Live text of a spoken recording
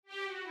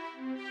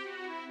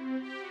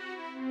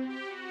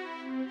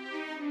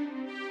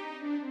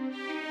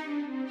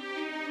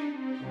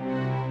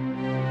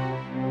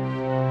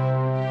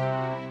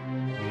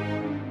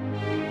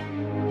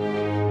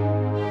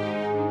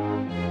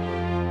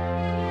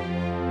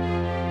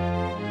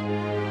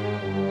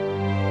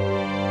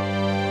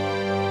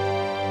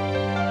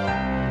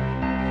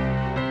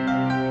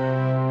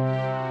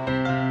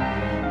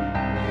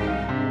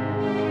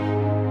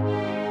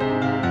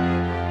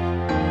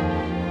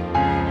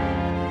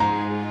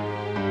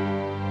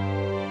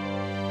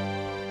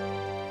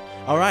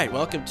All right,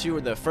 welcome to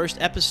the first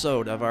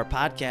episode of our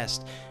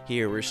podcast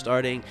here. We're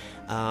starting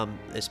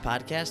this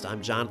podcast.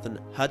 I'm Jonathan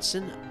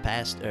Hudson,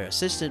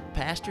 assistant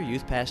pastor,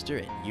 youth pastor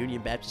at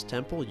Union Baptist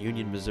Temple,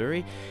 Union,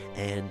 Missouri.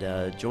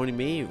 And joining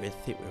me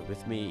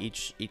with me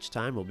each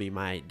time will be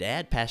my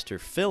dad, Pastor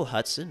Phil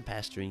Hudson,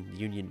 pastoring the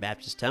Union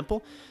Baptist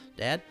Temple.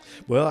 Dad?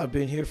 Well, I've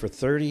been here for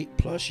 30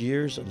 plus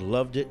years and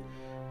loved it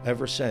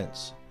ever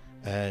since.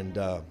 And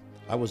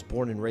I was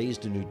born and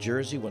raised in New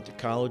Jersey, went to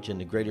college in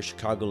the greater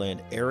Chicagoland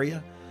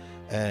area,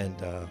 and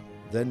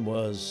then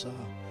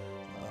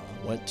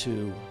went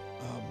to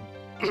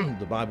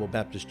the Bible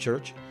Baptist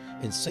Church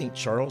in St.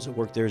 Charles. I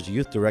worked there as a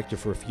youth director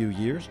for a few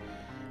years,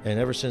 and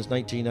ever since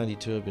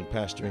 1992, I've been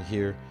pastoring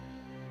here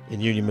in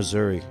Union,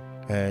 Missouri.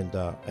 And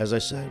as I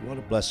said, what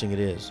a blessing it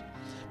is.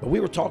 But we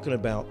were talking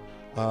about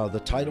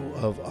the title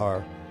of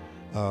our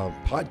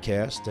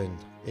podcast, and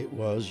it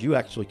was, you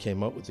actually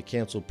came up with The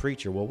Canceled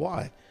Preacher. Well,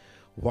 why?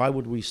 Why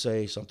would we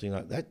say something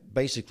like that?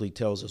 Basically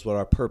tells us what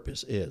our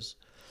purpose is.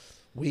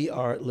 We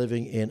are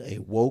living in a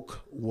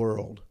woke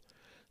world.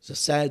 It's a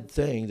sad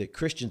thing that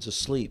Christians are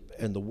asleep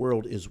and the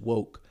world is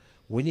woke.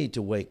 We need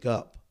to wake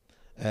up.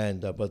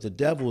 But the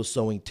devil is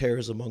sowing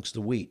tares amongst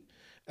the wheat.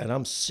 And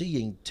I'm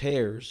seeing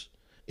tares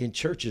in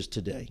churches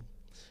today.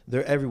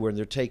 They're everywhere and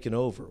they're taking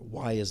over.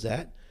 Why is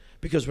that?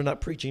 Because we're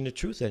not preaching the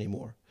truth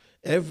anymore.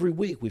 Every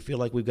week we feel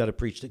like we've got to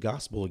preach the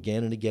gospel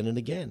again and again and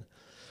again.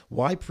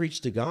 Why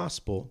preach the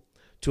gospel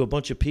to a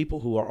bunch of people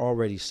who are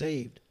already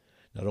saved?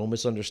 Now, don't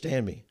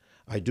misunderstand me.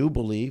 I do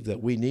believe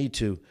that we need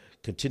to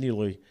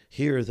continually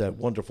hear that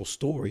wonderful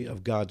story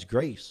of God's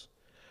grace.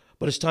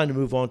 But it's time to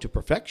move on to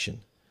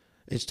perfection.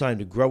 It's time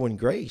to grow in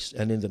grace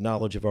and in the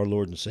knowledge of our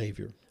Lord and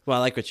Savior. Well,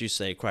 I like what you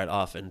say quite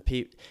often.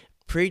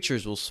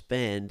 Preachers will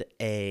spend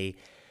 20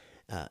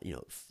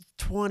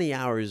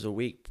 hours a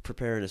week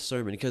preparing a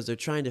sermon because they're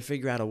trying to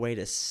figure out a way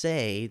to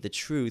say the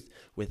truth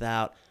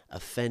without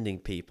offending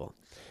people.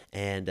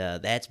 And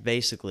that's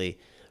basically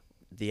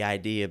the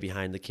idea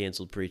behind the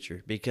canceled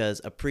preacher,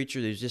 because a preacher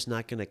is just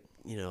not going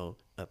to,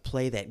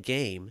 play that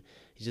game.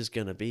 He's just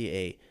going to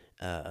be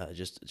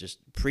just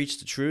preach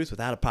the truth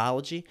without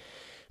apology.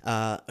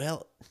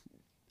 Well,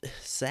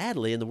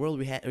 sadly, in the world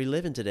we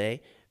live in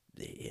today,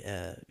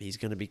 he's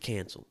going to be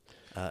canceled.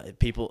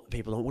 People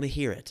don't want to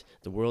hear it.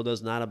 The world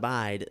does not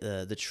abide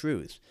the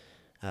truth.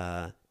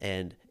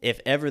 And if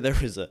ever there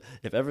is a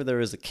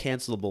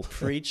cancelable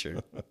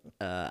preacher,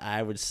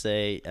 I would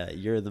say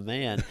you're the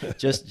man.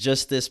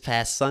 Just this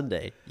past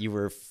Sunday, you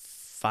were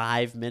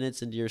 5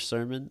 minutes into your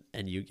sermon,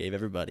 and you gave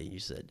everybody. You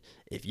said,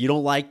 "If you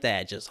don't like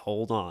that, just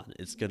hold on.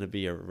 It's going to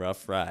be a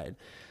rough ride."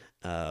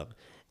 You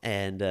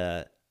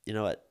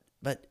know what?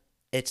 But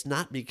it's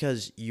not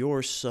because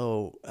you're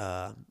so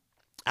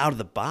out of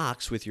the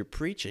box with your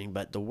preaching,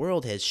 but the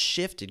world has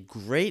shifted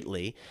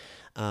greatly.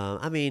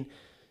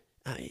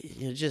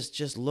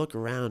 Just look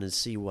around and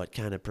see what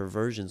kind of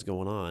perversion's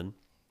going on,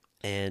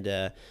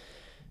 and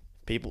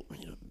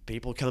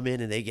people come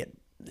in and they get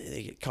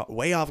caught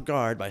way off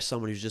guard by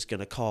someone who's just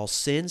going to call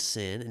sin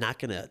and not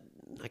going to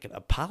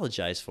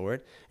apologize for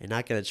it, and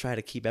not going to try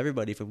to keep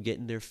everybody from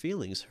getting their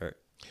feelings hurt.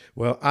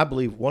 Well, I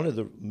believe one of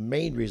the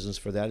main reasons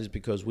for that is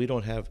because we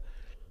don't have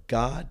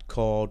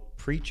God-called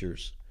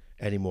preachers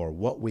anymore.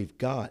 What we've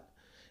got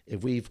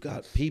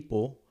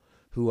people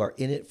who are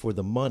in it for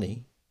the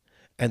money,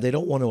 and they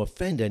don't want to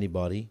offend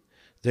anybody.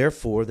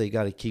 Therefore, they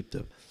got to keep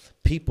the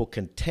people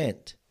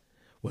content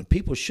when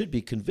people should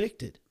be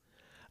convicted.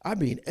 I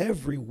mean,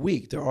 every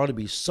week there ought to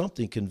be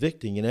something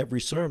convicting in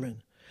every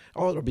sermon.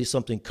 There ought to be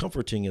something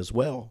comforting as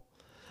well.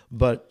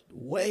 But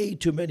way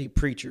too many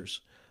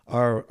preachers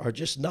are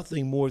just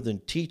nothing more than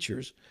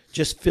teachers,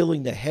 just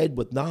filling the head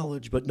with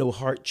knowledge, but no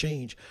heart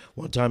change.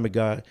 One time a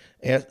guy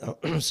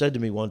said to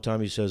me one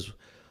time, he says,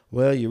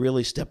 "Well, you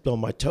really stepped on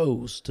my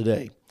toes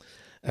today."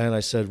 And I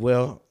said,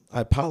 "Well,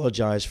 I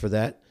apologize for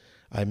that.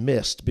 I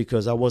missed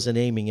because I wasn't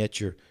aiming at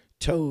your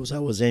toes. I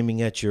was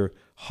aiming at your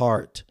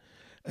heart."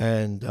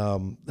 And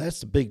that's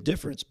the big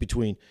difference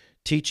between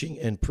teaching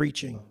and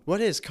preaching.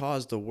 What has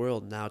caused the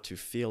world now to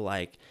feel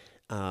like,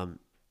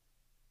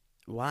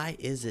 why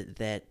is it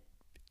that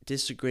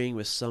disagreeing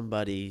with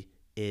somebody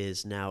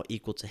is now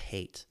equal to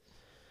hate?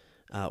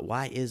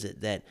 Why is it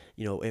that,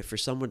 if for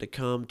someone to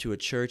come to a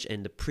church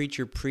and the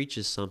preacher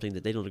preaches something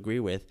that they don't agree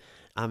with,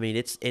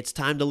 it's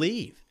time to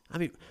leave.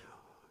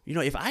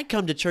 If I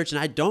come to church and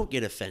I don't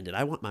get offended,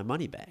 I want my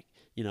money back.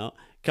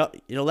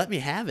 Let me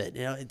have it.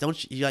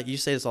 You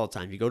say this all the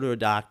time. You go to a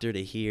doctor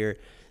to hear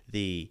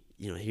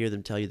hear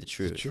them tell you the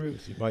truth. The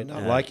truth. You might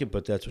not like it,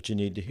 but that's what you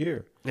need to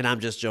hear. And I'm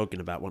just joking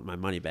about wanting my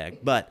money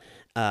back. But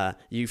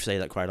you say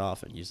that quite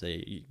often. You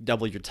say you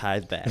double your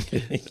tithe back.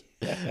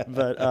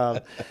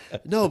 But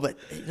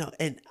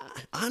and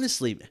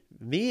honestly,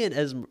 me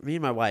and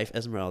my wife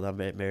Esmeralda, I've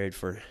been married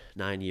for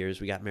 9 years.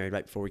 We got married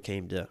right before we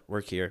came to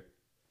work here.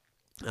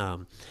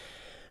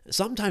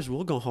 Sometimes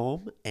we'll go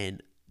home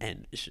and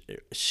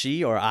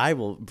she or I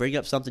will bring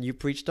up something you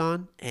preached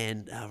on,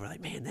 and we're like,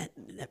 man, that,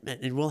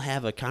 and we'll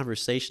have a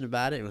conversation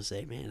about it, and we'll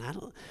say, man,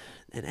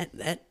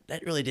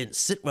 that really didn't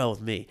sit well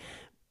with me.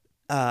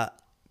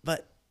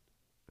 But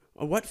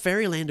what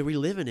fairyland are we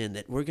living in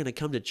that we're going to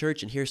come to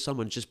church and hear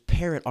someone just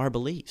parrot our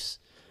beliefs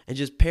and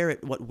just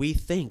parrot what we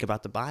think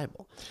about the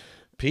Bible?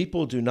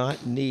 People do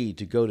not need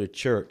to go to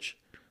church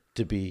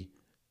to be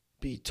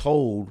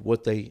told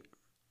what they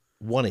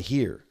want to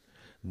hear.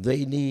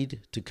 They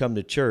need to come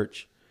to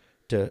church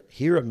to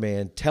hear a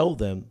man tell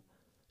them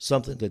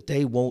something that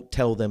they won't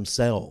tell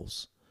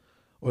themselves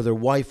or their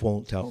wife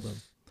won't tell them.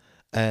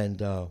 And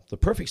the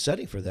perfect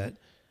setting for that,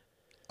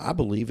 I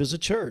believe, is a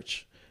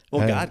church.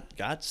 Well,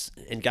 God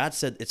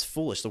said it's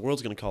foolish. The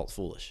world's going to call it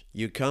foolish.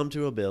 You come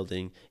to a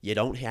building, you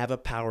don't have a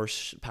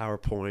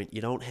PowerPoint,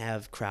 you don't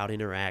have crowd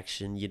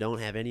interaction, you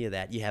don't have any of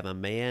that. You have a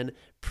man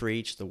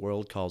preach. The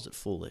world calls it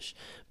foolish,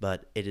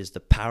 but it is the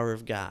power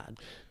of God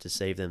to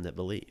save them that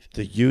believe.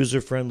 The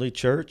user-friendly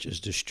church is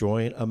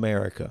destroying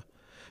America,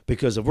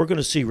 because if we're going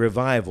to see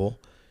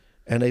revival,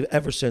 and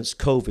ever since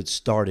COVID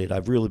started,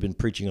 I've really been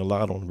preaching a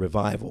lot on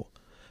revival,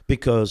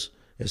 because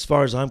as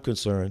far as I'm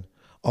concerned,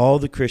 all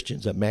the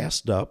Christians that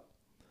masked up,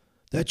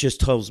 that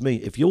just tells me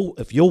if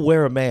you'll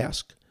wear a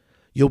mask,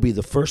 you'll be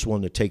the first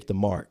one to take the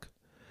mark,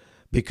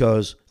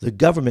 because the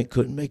government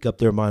couldn't make up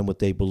their mind what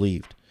they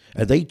believed.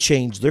 And they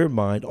changed their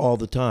mind all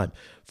the time.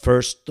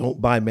 First,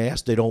 don't buy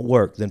masks, they don't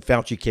work. Then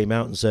Fauci came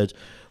out and said,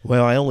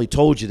 well, I only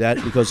told you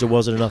that because there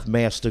wasn't enough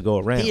masks to go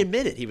around. He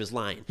admitted he was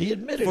lying. He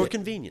admitted for it.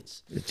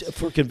 convenience.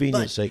 For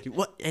convenience sake.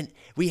 And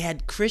we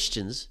had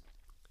Christians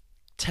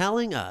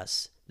telling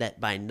us that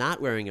by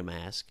not wearing a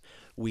mask,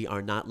 we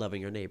are not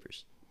loving our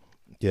neighbors.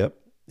 Yep.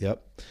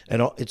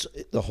 And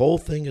the whole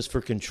thing is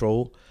for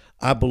control.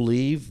 I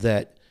believe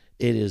that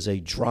it is a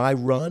dry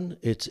run.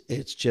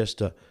 It's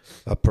just a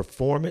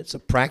performance, a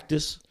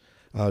practice,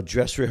 a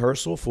dress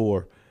rehearsal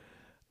for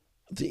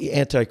the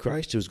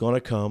Antichrist who's going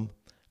to come.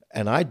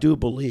 And I do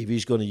believe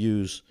he's going to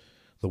use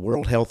the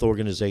World Health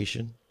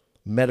Organization,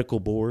 medical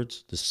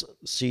boards, the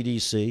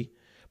CDC,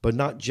 but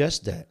not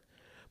just that.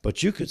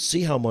 But you could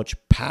see how much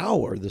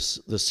power the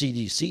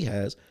CDC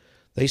has.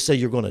 They say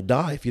you're going to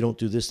die if you don't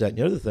do this, that, and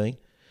the other thing.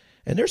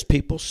 And there's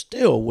people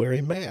still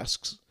wearing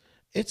masks.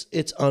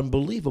 It's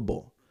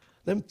unbelievable.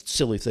 Them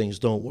silly things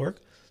don't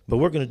work. But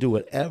we're going to do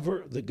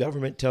whatever the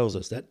government tells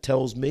us. That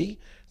tells me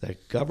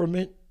that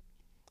government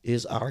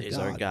is our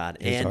God.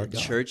 And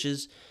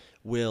churches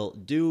will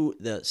do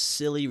the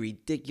silly,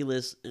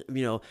 ridiculous,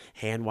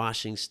 hand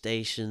washing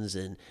stations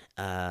and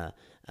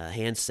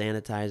hand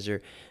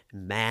sanitizer,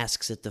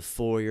 masks at the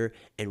foyer.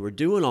 And we're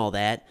doing all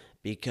that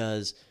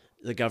because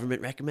the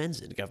government recommends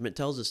it. The government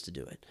tells us to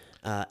do it.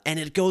 And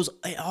it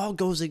all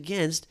goes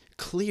against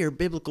clear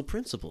biblical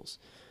principles.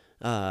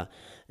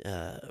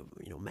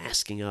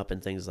 Masking up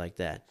and things like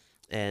that.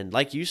 And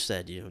like you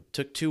said, it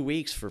took 2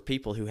 weeks for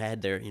people who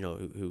had their,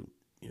 who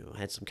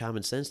had some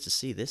common sense to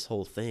see this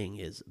whole thing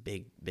is a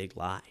big, big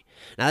lie.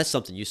 Now, that's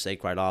something you say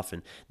quite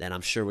often that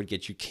I'm sure would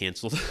get you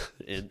canceled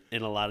in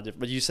a lot of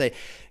different, but you say,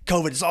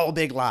 COVID is all a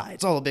big lie.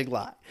 It's all a big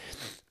lie.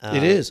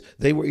 It is.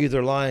 They were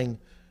either lying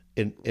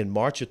in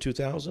March of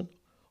 2000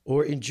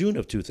 or in June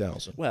of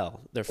 2000.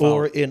 Well,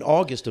 or in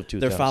August of 2000.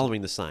 They're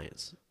following the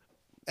science.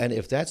 And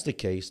if that's the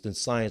case, then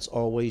science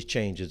always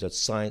changes. That's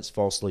science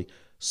falsely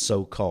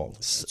so-called.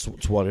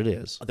 It's what it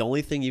is. The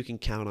only thing you can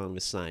count on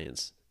with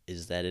science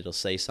is that it'll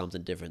say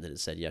something different than it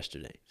said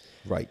yesterday.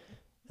 Right.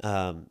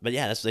 But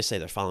yeah, that's what they say.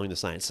 They're following the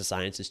science. The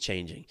science is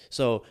changing.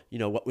 So,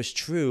 what was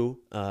true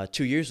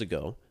 2 years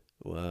ago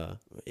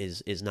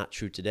is not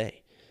true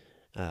today.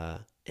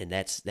 And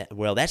that's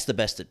the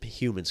best that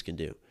humans can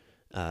do.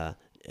 But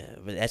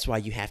that's why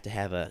you have to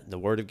have the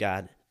Word of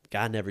God.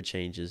 God never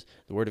changes.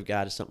 The Word of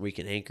God is something we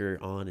can anchor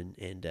on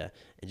and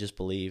just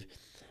believe.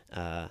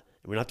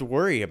 We don't have to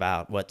worry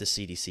about what the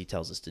CDC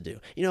tells us to do.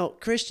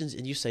 Christians,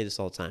 and you say this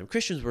all the time,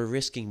 Christians were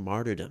risking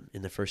martyrdom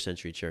in the first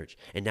century church,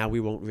 and now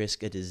we won't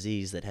risk a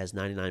disease that has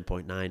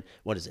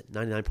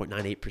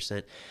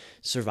 99.98%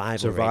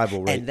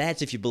 survival rate. And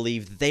that's if you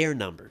believe their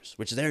numbers,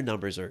 which their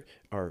numbers are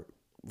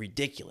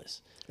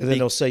ridiculous. And then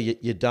they'll say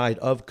you died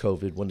of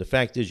COVID, when the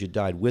fact is you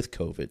died with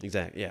COVID.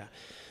 Exactly, yeah.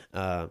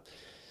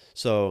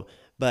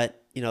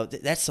 But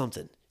that's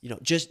something.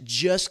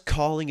 Just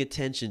calling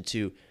attention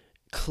to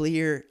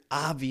clear,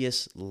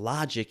 obvious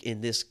logic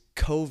in this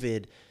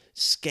COVID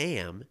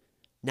scam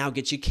now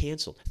gets you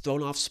canceled,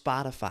 thrown off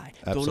Spotify,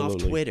 thrown off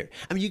Twitter.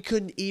 I mean, you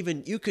could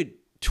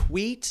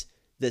tweet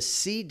the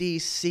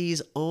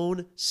CDC's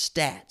own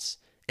stats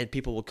and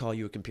people will call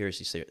you a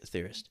conspiracy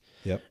theorist.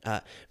 Yep.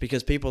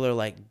 Because people are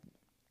like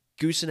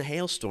goose in a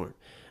hailstorm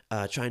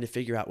trying to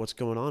figure out what's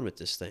going on with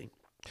this thing.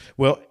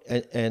 Well,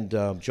 and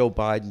Joe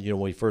Biden,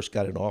 when he first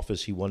got in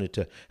office, he wanted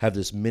to have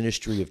this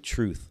ministry of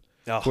truth.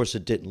 Oh. Of course,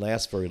 it didn't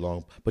last very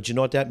long. But you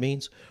know what that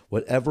means?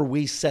 Whatever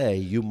we say,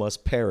 you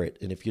must parrot.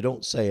 And if you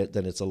don't say it,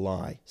 then it's a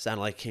lie.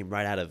 Sounded like it came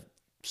right out of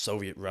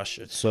Soviet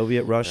Russia.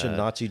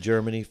 Nazi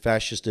Germany,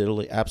 fascist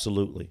Italy,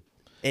 absolutely.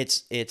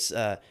 It's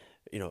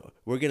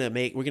we're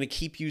gonna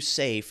keep you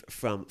safe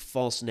from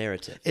false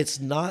narrative. It's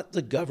not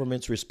the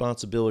government's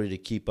responsibility to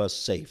keep us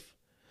safe.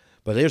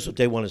 But here's what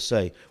they want to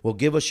say. Well,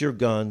 give us your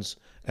guns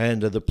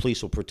and the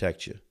police will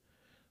protect you.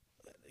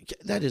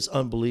 That is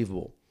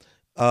unbelievable.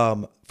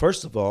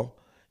 First of all,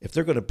 if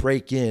they're going to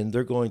break in,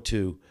 they're going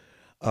to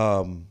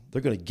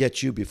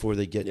get you before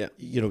they get,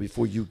 Yeah.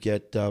 before you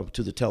get to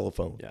the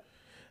telephone. Yeah.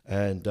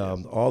 And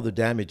all the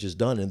damage is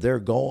done and they're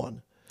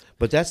gone.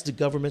 But that's the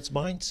government's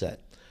mindset.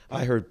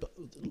 I heard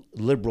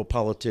liberal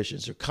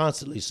politicians are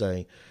constantly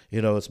saying,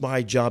 it's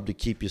my job to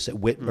keep you safe.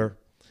 Whitmer,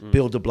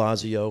 Bill de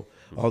Blasio,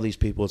 all these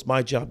people, it's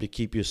my job to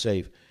keep you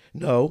safe.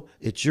 No,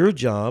 it's your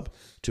job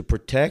to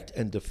protect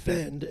and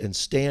defend and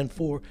stand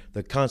for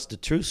the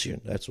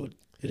Constitution. That's what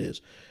it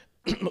is,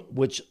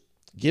 which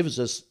gives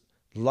us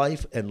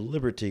life and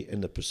liberty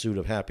in the pursuit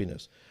of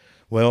happiness.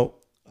 Well,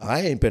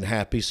 I ain't been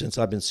happy since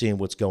I've been seeing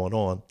what's going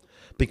on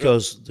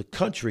because the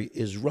country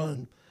is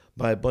run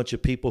by a bunch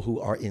of people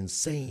who are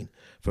insane,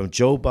 from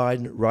Joe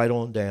Biden right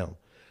on down.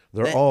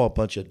 They're all a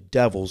bunch of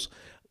devils.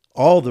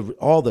 All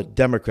the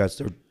Democrats,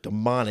 they're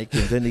demonic,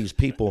 and then these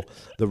people,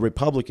 the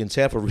Republicans,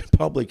 half of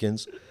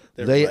Republicans,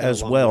 they right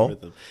as along well,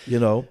 with them.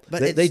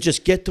 But they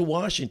just get to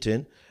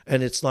Washington,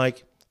 and it's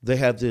like they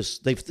have this,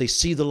 they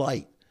see the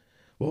light.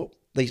 Well,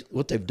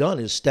 what they've done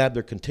is stab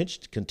their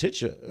constituents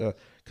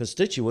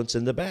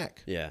in the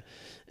back. Yeah.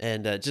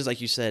 And just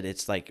like you said,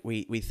 it's like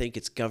we think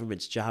it's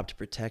government's job to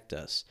protect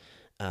us.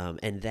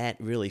 And that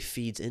really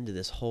feeds into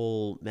this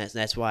whole mess.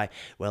 And that's why, it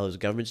was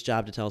government's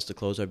job to tell us to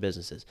close our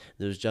businesses.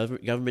 It was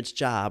government's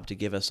job to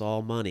give us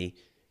all money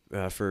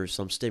for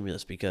some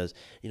stimulus because,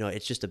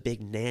 it's just a big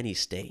nanny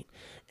state.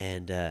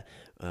 And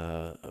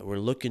we're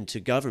looking to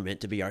government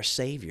to be our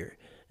savior.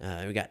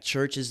 We got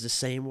churches the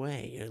same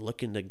way,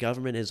 looking to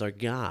government as our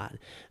God.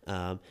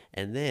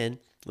 And then,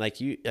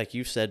 like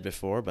you've said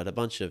before, but a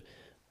bunch of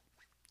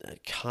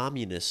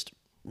communist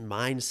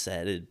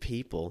mindseted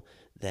people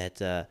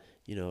that,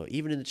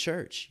 even in the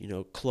church,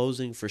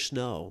 closing for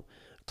snow,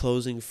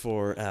 closing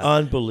for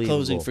Unbelievable.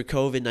 closing for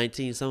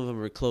COVID-19. Some of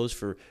them are closed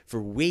for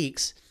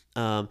weeks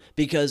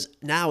because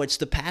now it's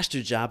the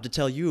pastor's job to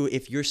tell you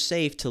if you're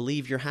safe to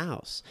leave your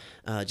house,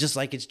 just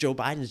like it's Joe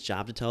Biden's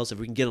job to tell us if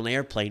we can get on an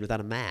airplane without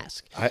a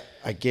mask.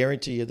 I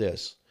guarantee you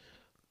this.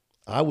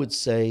 I would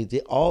say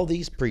all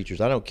these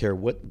preachers, I don't care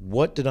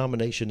what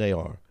denomination they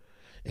are,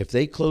 if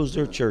they close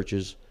their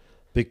churches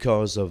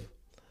because of,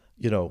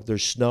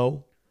 there's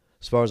snow,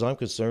 as far as I'm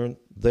concerned,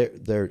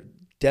 they're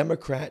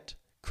Democrat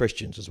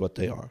Christians is what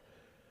they are.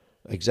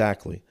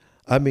 Exactly.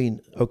 I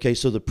mean, okay,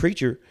 so the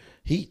preacher,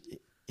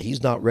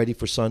 he's not ready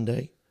for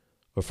Sunday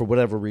or for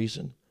whatever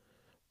reason.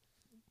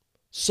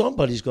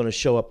 Somebody's going to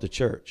show up to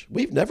church.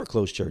 We've never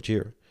closed church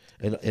here.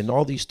 In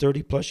all these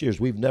 30 plus years,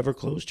 we've never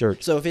closed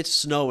church. So if it's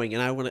snowing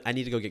and I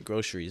need to go get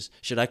groceries,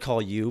 should I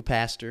call you,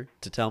 Pastor,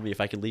 to tell me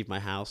if I can leave my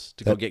house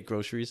to go get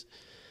groceries?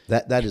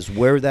 That is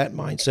where that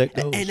mindset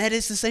goes. And that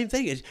is the same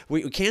thing.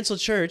 We cancel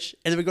church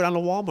and then we go down to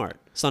Walmart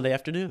Sunday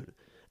afternoon.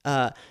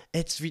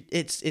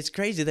 It's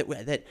crazy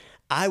that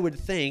I would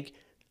think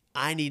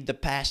I need the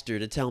pastor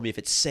to tell me if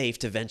it's safe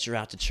to venture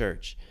out to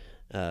church.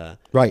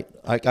 Right.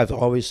 I've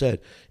always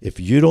said, if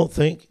you don't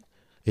think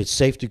it's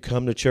safe to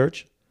come to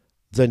church,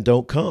 then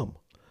don't come.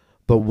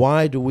 But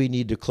why do we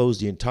need to close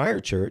the entire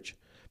church?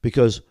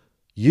 Because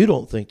you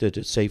don't think that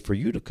it's safe for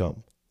you to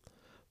come.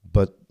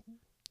 But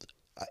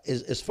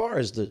as far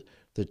as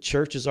the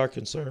churches are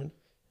concerned,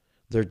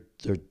 they're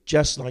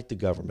just like the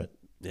government.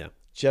 Yeah.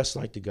 Just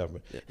like the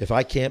government. Yeah. If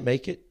I can't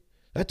make it,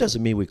 that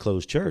doesn't mean we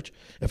close church.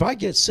 If I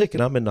get sick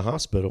and I'm in the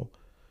hospital,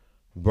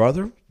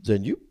 brother,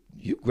 then you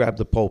grab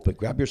the pulpit,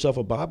 grab yourself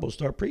a Bible,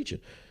 start preaching.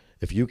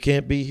 If you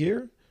can't be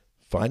here,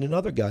 find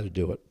another guy to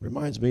do it.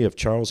 Reminds me of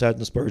Charles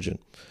Haddon Spurgeon.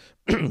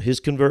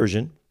 His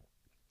conversion,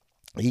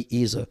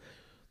 he's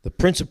the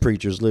Prince of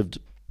Preachers, lived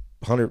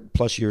 100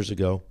 plus years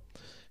ago.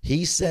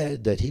 He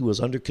said that he was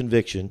under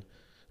conviction.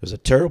 There's a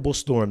terrible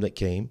storm that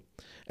came,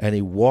 and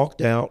he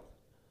walked out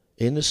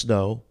in the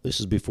snow. This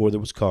is before there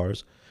was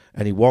cars.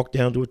 And he walked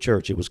down to a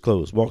church. It was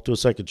closed. Walked to a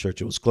second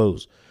church. It was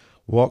closed.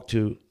 Walked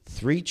to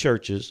 3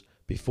 churches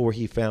before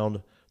he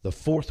found the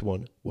 4th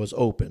one was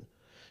open.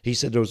 He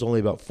said there was only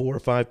about 4 or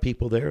 5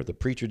 people there. The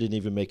preacher didn't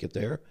even make it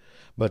there,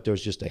 but there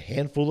was just a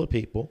handful of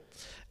people.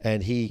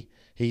 And he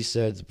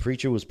said the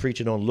preacher was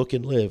preaching on Look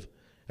and Live.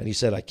 And he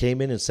said, I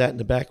came in and sat in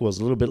the back. It was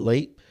a little bit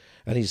late.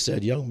 And he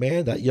said,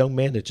 that young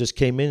man that just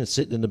came in and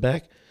sitting in the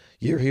back,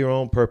 you're here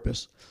on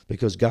purpose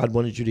because God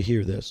wanted you to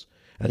hear this.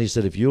 And he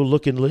said, if you'll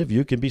look and live,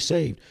 you can be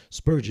saved.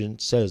 Spurgeon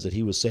says that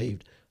he was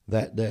saved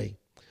that day.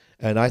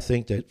 And I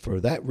think that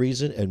for that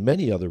reason and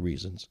many other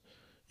reasons,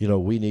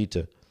 we need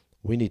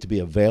to be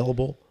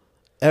available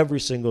every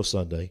single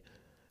Sunday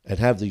and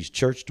have these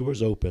church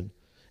doors open.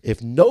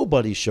 If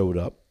nobody showed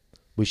up,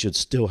 we should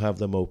still have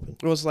them open.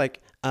 It was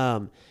like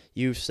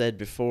you've said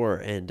before,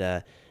 and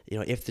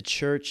if the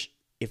church,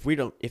 if we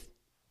don't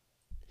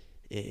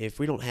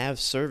have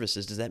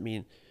services, does that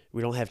mean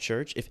we don't have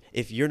church?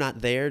 If you're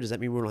not there, does that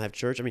mean we don't have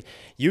church? I mean,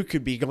 you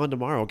could be gone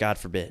tomorrow, God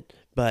forbid.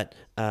 But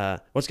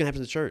what's going to happen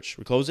to the church?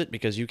 We close it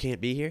because you can't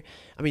be here?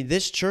 I mean,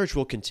 this church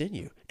will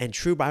continue, and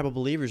true Bible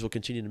believers will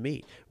continue to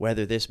meet,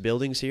 whether this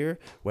building's here,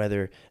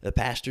 whether the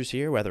pastor's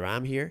here, whether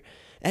I'm here.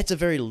 That's a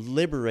very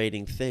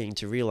liberating thing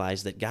to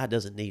realize that God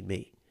doesn't need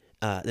me.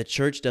 The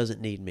church doesn't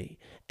need me.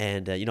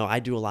 And, I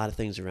do a lot of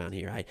things around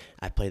here.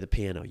 I play the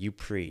piano. You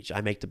preach.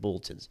 I make the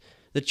bulletins.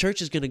 The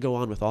church is going to go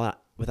on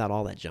without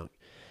all that junk.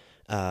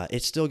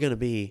 It's still going to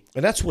be...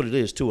 And that's what it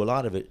is, too. A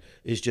lot of it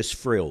is just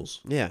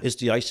frills. Yeah. It's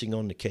the icing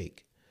on the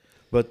cake.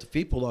 But the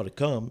people ought to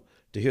come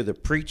to hear the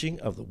preaching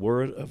of the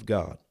Word of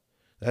God.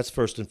 That's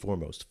first and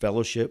foremost.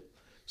 Fellowship,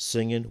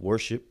 singing,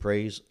 worship,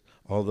 praise,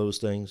 all those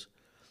things.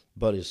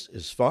 But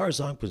as far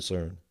as I'm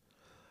concerned,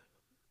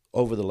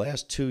 over the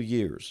last 2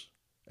 years,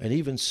 and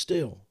even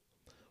still,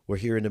 we're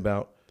hearing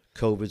about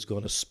COVID's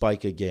going to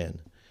spike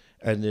again.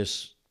 And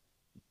this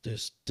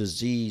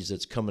disease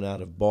that's coming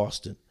out of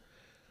Boston,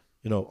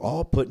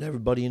 all putting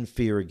everybody in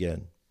fear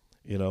again,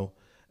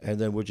 and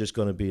then we're just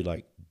going to be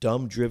like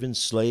dumb-driven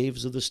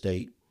slaves of the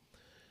state.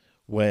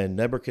 When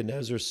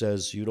Nebuchadnezzar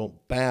says you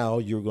don't bow,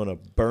 you're going to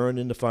burn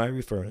in the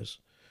fiery furnace.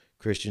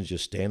 Christians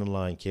just stand in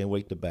line, can't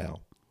wait to bow,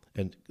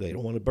 and they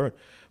don't want to burn.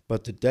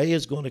 But the day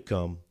is going to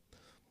come,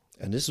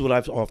 and this is what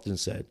I've often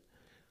said,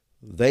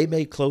 they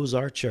may close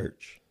our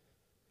church,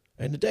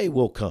 and the day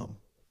will come,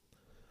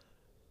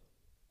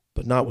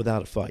 but not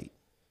without a fight.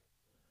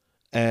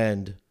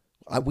 And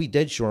we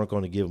dead sure aren't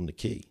going to give them the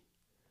key.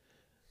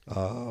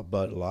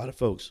 But a lot of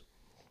folks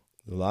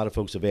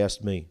have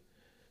asked me,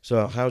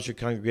 so how's your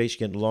congregation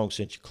getting along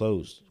since you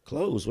closed?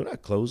 Closed? We're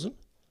not closing,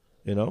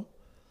 That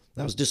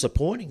was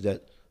disappointing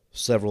that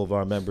several of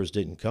our members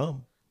didn't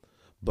come,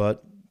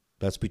 but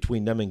that's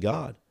between them and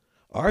God.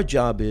 Our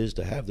job is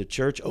to have the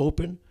church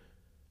open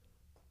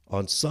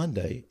on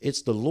Sunday.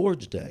 It's the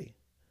Lord's Day,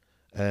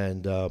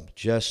 and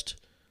just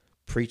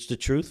preach the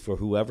truth for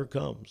whoever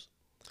comes.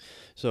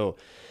 So,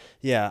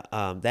 yeah,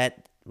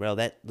 that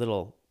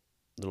little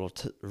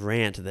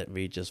rant that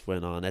we just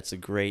went on, that's a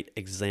great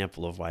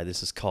example of why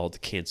this is called the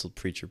Canceled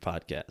Preacher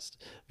Podcast,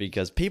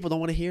 because people don't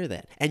want to hear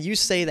that. And you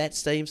say that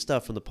same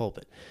stuff from the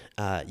pulpit.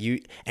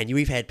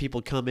 We've had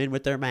people come in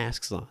with their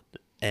masks on,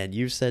 and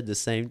you've said the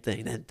same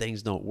thing. That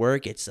things don't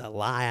work. It's a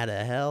lie out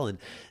of hell, and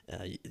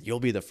you'll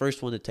be the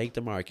first one to take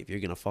the mark if you're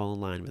going to fall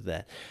in line with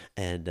that.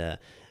 And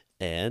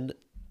in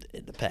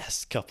the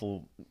past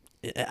couple,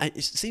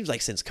 it seems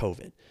like since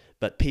COVID,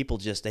 but people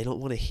they don't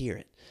want to hear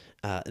it.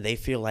 They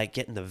feel like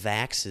getting the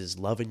vax is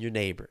loving your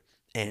neighbor.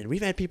 And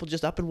we've had people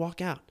just up and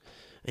walk out.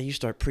 And you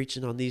start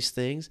preaching on these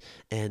things,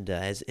 and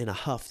as in a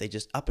huff, they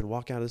just up and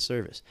walk out of the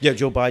service. Yeah,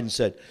 Joe Biden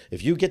said,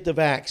 if you get the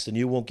vax, then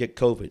you won't get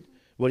COVID.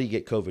 What do you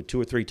get COVID?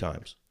 2 or 3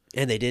 times.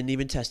 And they didn't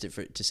even test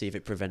it to see if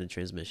it prevented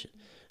transmission.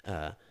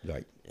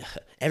 Right.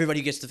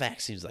 Everybody who gets the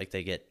vax seems like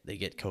they get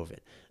COVID,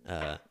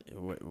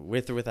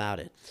 with or without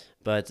it.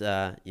 But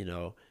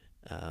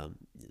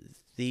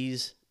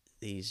these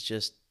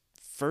just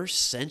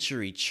first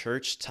century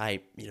church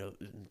type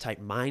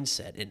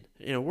mindset,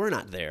 and we're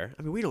not there.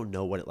 I mean, we don't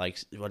know what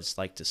it's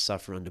like to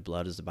suffer under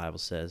blood, as the Bible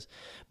says,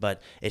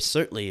 but it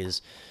certainly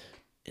is.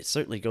 It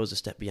certainly goes a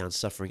step beyond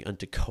suffering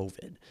unto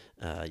COVID.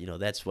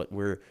 That's what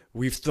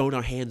we've thrown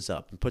our hands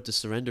up and put the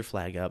surrender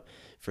flag up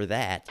for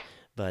that.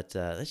 But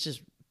let's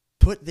just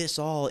put this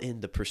all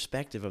in the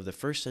perspective of the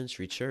first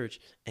century church,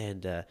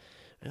 and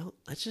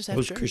let's just have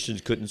those church.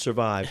 Christians couldn't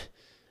survive.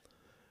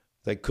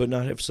 They could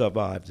not have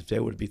survived if they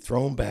would be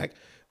thrown back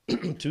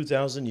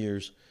 2,000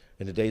 years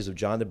in the days of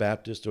John the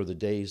Baptist, or the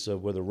days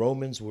of where the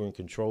Romans were in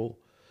control.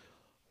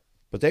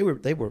 But they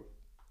were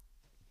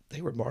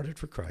martyred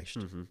for Christ.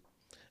 Mm-hmm.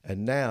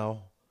 And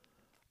now,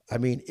 I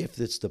mean, if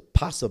it's the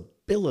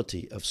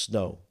possibility of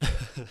snow,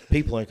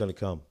 people aren't going to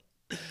come.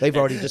 They've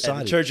already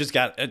decided.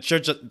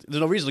 There's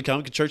no reason to come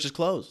because church is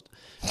closed.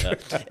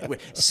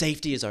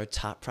 Safety is our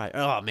top priority.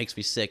 Oh, it makes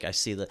me sick. I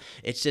see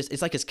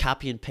it's like it's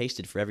copy and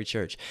pasted for every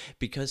church,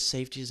 because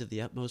safety is of the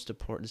utmost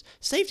importance.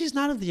 Safety is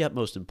not of the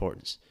utmost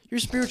importance. Your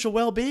spiritual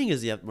well-being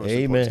is the utmost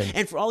importance.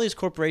 And for all these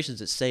corporations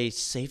that say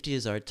safety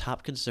is our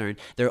top concern,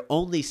 they're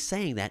only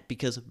saying that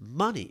because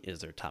money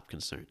is their top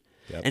concern.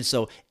 Yep. And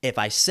so if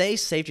I say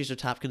safety is our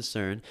top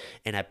concern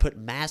and I put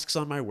masks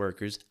on my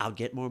workers, I'll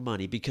get more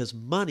money because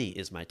money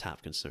is my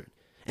top concern.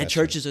 And that's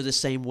churches right. are the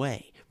same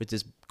way with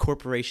this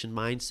corporation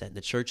mindset. And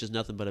the church is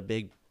nothing but a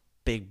big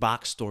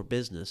box store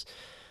business.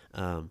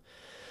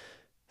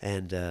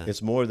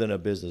 It's more than a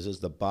business. It's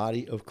the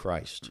body of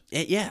Christ.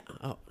 Yeah.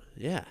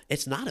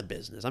 It's not a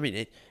business. I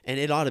mean,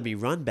 it ought to be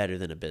run better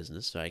than a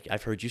business.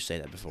 I've heard you say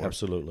that before.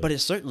 Absolutely. But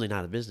it's certainly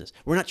not a business.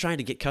 We're not trying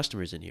to get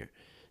customers in here.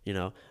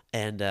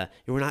 And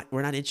we're not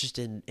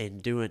interested in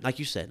doing, like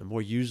you said, a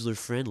more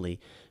user-friendly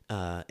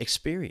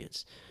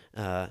experience.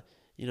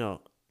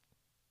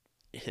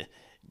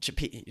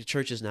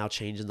 Church is now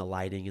changing the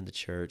lighting in the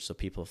church so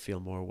people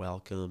feel more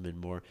welcome and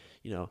more,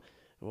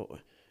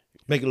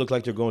 make it look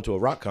like they're going to a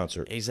rock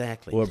concert.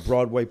 Exactly. Or a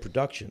Broadway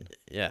production.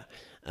 Yeah.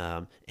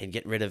 And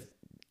getting rid of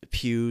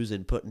pews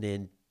and putting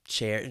in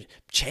chairs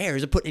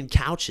and putting in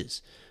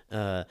couches.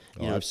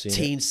 I've seen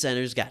teen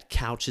centers got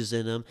couches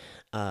in them.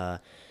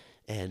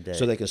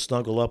 So they can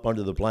snuggle up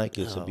under the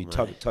blankets and be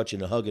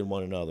touching and hugging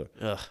one another.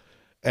 Ugh.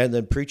 And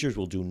then preachers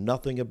will do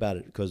nothing about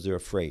it because they're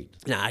afraid.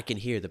 Now, I can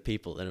hear the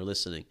people that are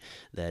listening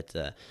that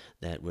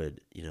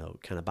would,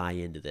 kind of buy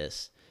into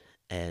this.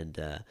 And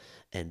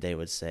they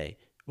would say,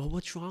 Well,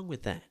 what's wrong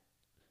with that?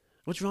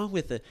 What's wrong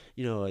with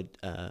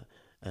a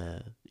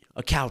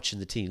couch in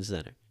the teen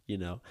center?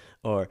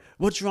 Or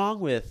what's wrong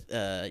with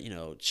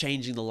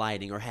changing the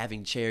lighting or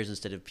having chairs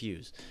instead of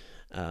pews?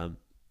 Well,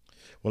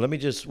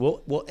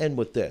 we'll end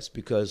with this,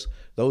 because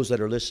those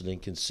that are listening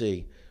can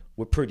see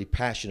we're pretty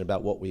passionate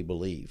about what we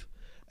believe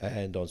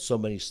and on so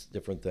many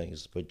different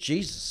things. But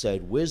Jesus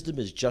said, wisdom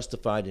is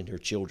justified in her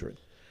children,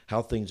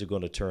 how things are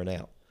going to turn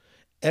out.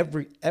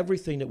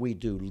 Everything that we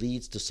do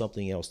leads to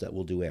something else that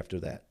we'll do after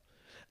that.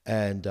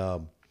 And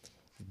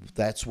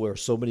that's where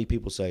so many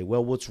people say,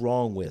 well, what's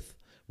wrong with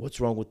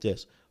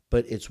this?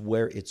 But it's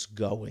where it's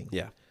going.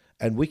 Yeah.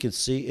 And we can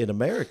see in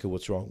America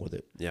what's wrong with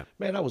it. Yeah.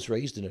 Man, I was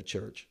raised in a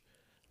church.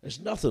 There's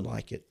nothing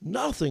like it.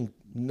 Nothing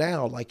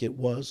now like it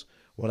was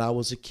when I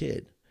was a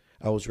kid.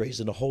 I was raised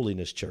in a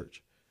holiness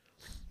church.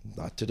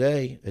 Not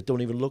today. It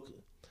don't even look,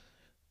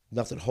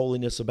 nothing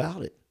holiness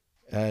about it.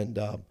 And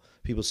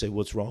people say,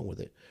 what's wrong with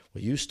it?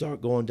 Well, you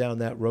start going down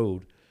that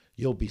road,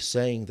 you'll be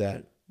saying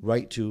that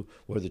right to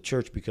where the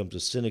church becomes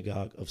a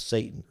synagogue of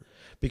Satan.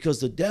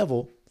 Because the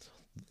devil,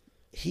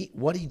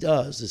 what he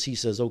does is he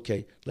says,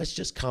 okay, let's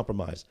just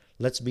compromise.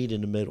 Let's meet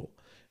in the middle.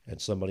 And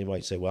somebody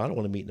might say, well, I don't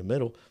want to meet in the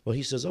middle. Well,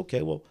 he says,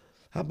 okay, well,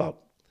 how about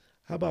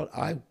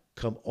I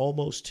come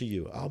almost to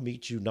you? I'll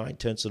meet you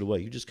 9/10 of the way.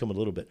 You just come a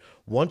little bit.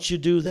 Once you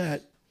do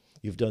that,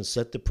 you've done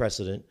set the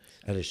precedent,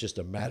 and it's just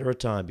a matter of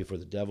time before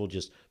the devil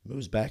just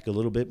moves back a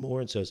little bit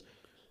more and says,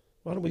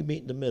 why don't we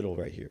meet in the middle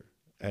right here?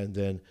 And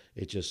then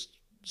it just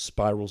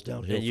spirals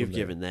downhill. And you've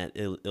given that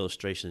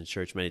illustration in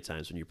church many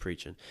times when you're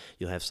preaching.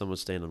 You'll have someone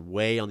standing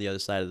way on the other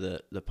side of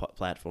the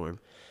platform,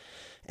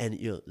 and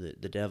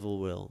the devil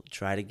will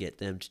try to get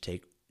them to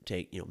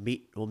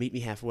meet me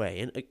halfway.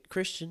 And a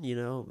Christian,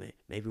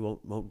 maybe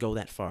won't go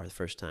that far the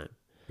first time.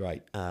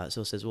 Right. So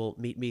it says, well,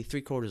 meet me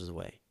 3/4 of the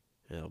way.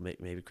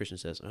 Maybe a Christian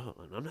says, oh,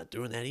 I'm not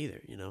doing that either.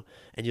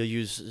 And you'll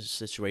use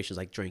situations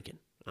like drinking.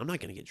 I'm not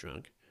going to get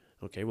drunk.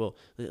 Okay, well,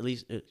 at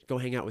least go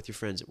hang out with your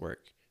friends at work.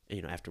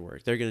 After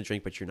work, they're going to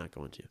drink, but you're not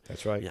going to.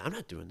 That's right. I'm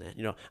not doing that.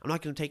 I'm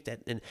not going to take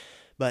that.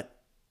 But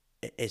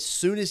as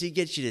soon as he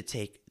gets you to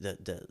take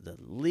the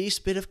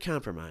least bit of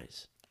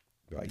compromise,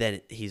 right,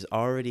 then he'll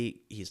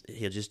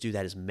just do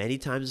that as many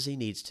times as he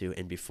needs to,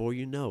 and before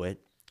you know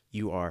it,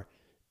 you're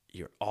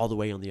all the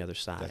way on the other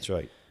side. That's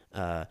right.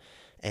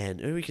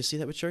 And we can see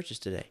that with churches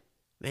today.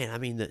 Man, I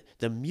mean,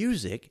 the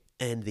music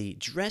and the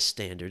dress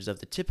standards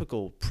of the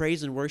typical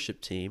praise and worship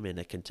team in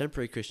a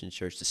contemporary Christian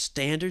church, the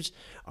standards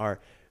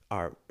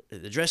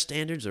the dress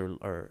standards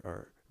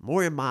are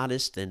more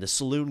immodest than the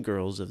saloon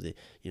girls of the,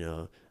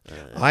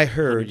 I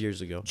heard 100 years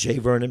ago. J.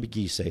 Vernon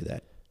McGee say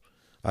that.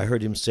 I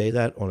heard him say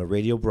that on a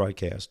radio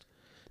broadcast.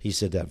 He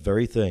said that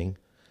very thing,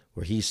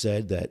 where he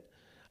said that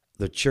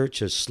the church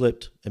has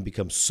slipped and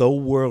become so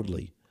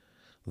worldly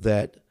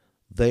that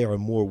they are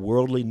more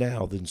worldly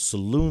now than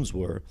saloons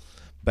were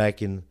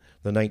back in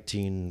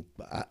the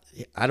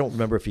I don't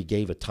remember if he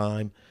gave a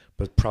time,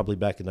 but probably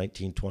back in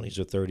 1920s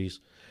or 30s,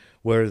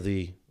 where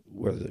the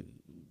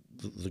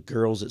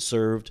girls that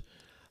served,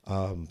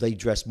 they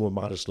dressed more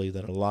modestly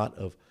than a lot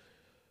of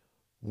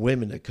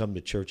women that come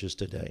to churches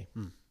today.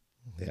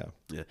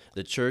 Yeah.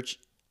 The church,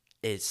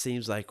 it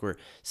seems like we're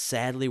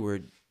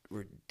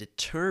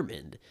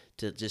determined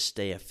to just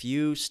stay a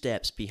few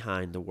steps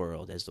behind the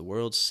world. As the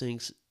world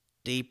sinks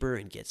deeper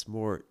and gets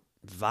more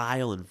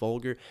vile and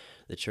vulgar,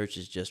 the church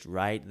is just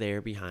right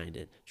there behind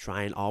it,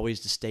 trying always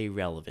to stay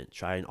relevant,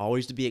 trying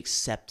always to be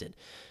accepted,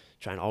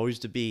 trying always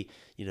to be,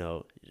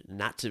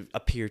 not to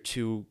appear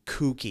too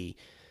kooky.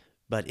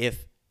 But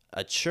if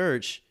a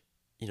church,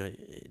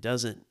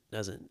 doesn't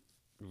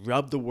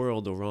rub the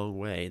world the wrong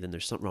way, then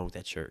there's something wrong with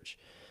that church.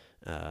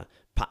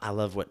 I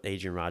love what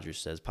Adrian Rogers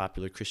says: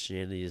 popular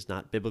Christianity is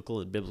not biblical,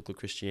 and biblical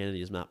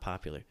Christianity is not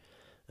popular.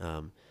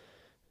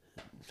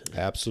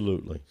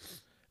 Absolutely.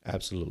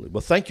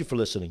 Well, thank you for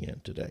listening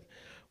in today.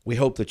 We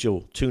hope that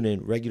you'll tune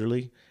in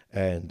regularly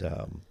and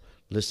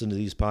listen to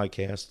these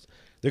podcasts.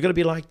 They're going to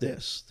be like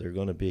this. They're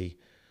going to be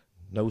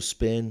no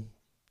spin,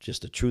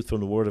 just the truth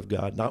from the Word of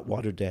God, not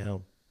watered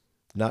down,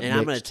 not mixed.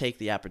 I'm going to take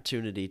the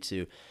opportunity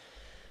to,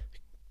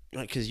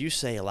 because you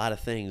say a lot of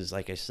things,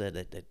 like I said,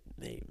 that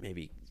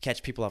maybe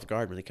catch people off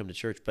guard when they come to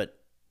church, but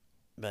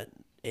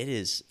it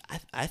is,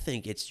 I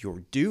think it's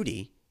your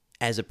duty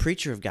as a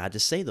preacher of God to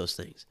say those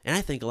things. And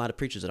I think a lot of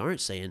preachers that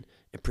aren't saying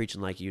and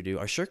preaching like you do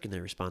are shirking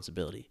their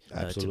responsibility,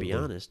 to be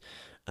honest.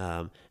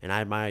 And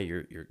I admire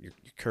your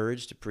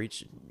courage to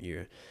preach,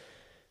 your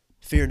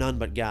fear none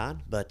but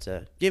God, but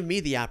give me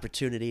the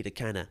opportunity to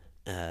kind of,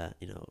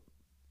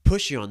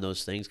 push you on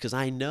those things, because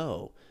I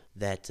know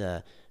that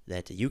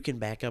you can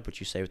back up what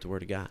you say with the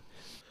Word of God.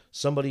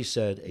 Somebody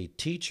said a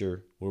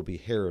teacher will be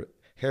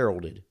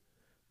heralded,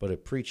 but a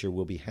preacher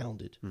will be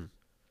hounded.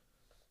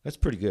 That's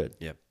pretty good.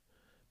 Yep.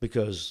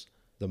 Because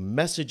the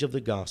message of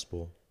the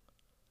gospel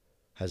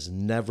has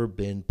never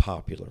been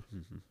popular.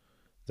 Mm-hmm.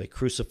 They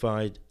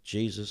crucified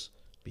Jesus,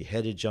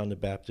 beheaded John the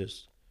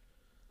Baptist,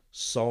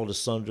 sawed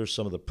asunder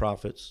some of the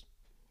prophets.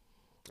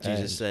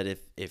 Jesus said,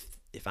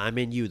 if I'm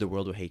in you, the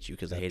world will hate you,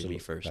 because they hated me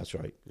first. That's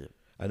right. Yeah.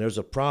 And there's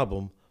a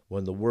problem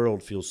when the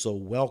world feels so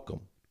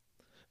welcome.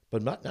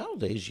 But not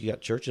nowadays. You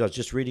got churches. I was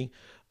just reading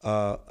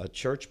a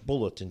church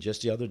bulletin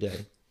just the other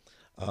day,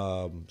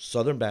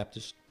 Southern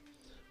Baptist,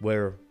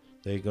 where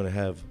they're going to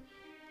have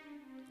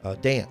a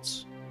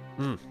dance.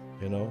 You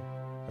know,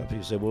 and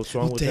people say, "Well, what's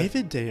wrong with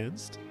David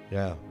danced."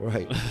 Yeah,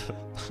 right.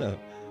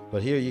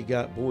 But here you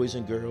got boys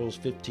and girls,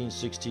 15,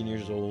 16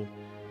 years old,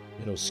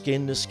 you know,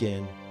 skin to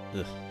skin.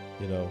 Ugh.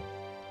 You know,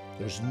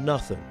 there's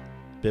nothing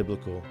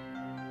biblical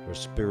or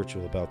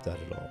spiritual about that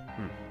at all.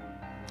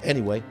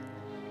 Anyway,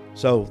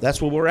 so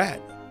that's where we're at.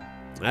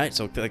 All right,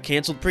 so the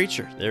canceled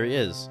preacher, there he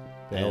is.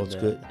 Well, it's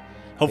good.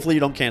 Hopefully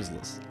you don't cancel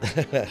us.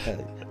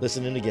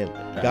 Listen in again.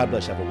 God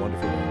bless you. Have a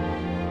wonderful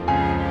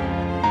day.